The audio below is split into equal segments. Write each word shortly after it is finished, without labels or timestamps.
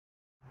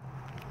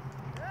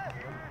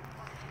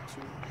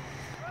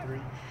3,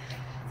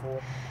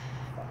 4,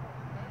 5.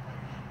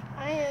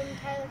 I am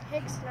Tyler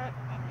Hicks, not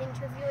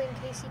interviewing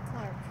Casey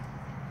Clark.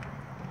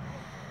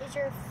 Is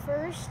your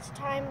first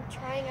time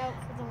trying out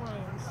for the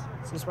Lions?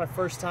 This is my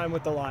first time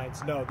with the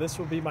Lions. No, this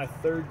will be my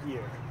 3rd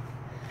year.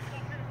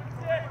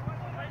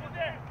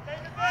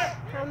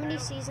 How many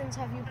seasons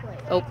have you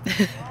played? Oh.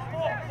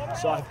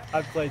 So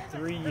I've played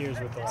 3 years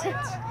with the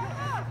Lions.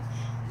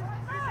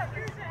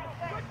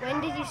 When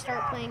did you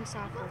start playing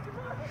soccer?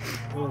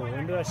 Ooh,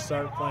 when did I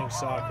start playing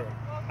soccer?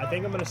 I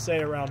think I'm going to say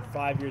around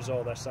 5 years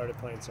old I started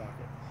playing soccer.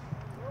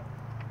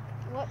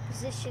 What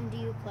position do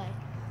you play?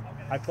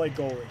 I play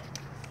goalie.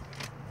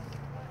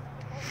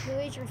 Who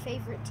is your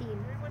favorite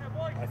team?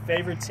 My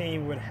favorite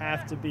team would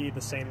have to be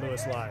the St.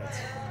 Louis Lions.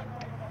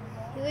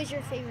 Who is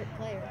your favorite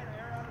player?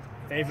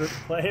 Favorite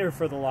player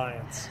for the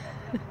Lions?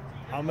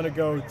 I'm going to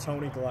go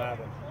Tony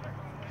Glavin.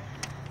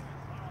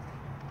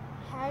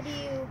 How do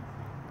you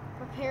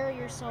prepare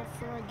yourself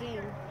for a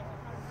game?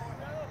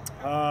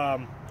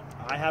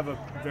 I have a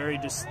very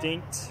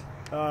distinct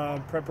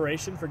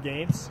preparation for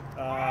games.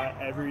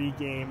 Every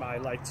game I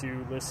like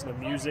to listen to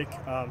music,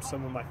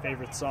 some of my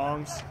favorite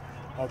songs.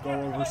 I'll go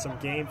over some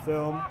game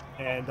film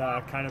and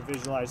kind of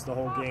visualize the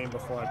whole game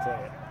before I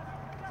play it.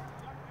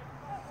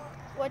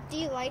 What do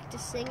you like to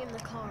sing in the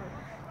car?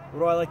 What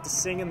do I like to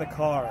sing in the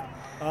car?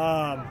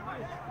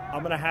 I'm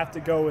going to have to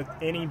go with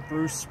any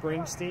Bruce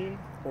Springsteen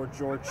or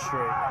George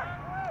Strait.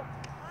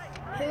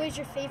 Who is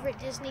your favorite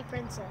Disney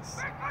princess?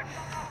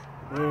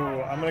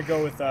 Ooh, I'm going to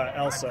go with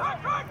Elsa.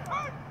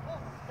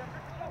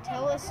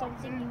 Tell us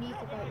something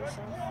unique about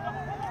yourself.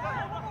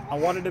 I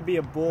wanted to be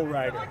a bull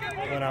rider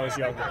when I was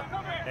younger,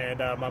 and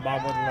my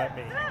mom wouldn't let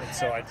me, and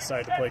so I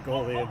decided to play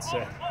goalie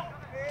instead.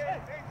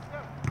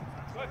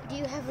 Do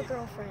you have a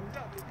girlfriend?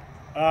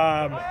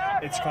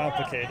 It's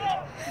complicated.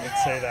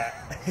 Let's say that.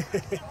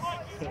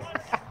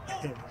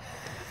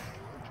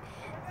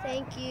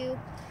 Thank you,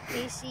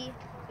 Casey.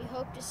 We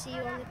hope to see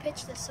you on the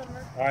pitch this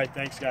summer. All right,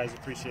 thanks guys,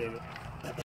 appreciate it.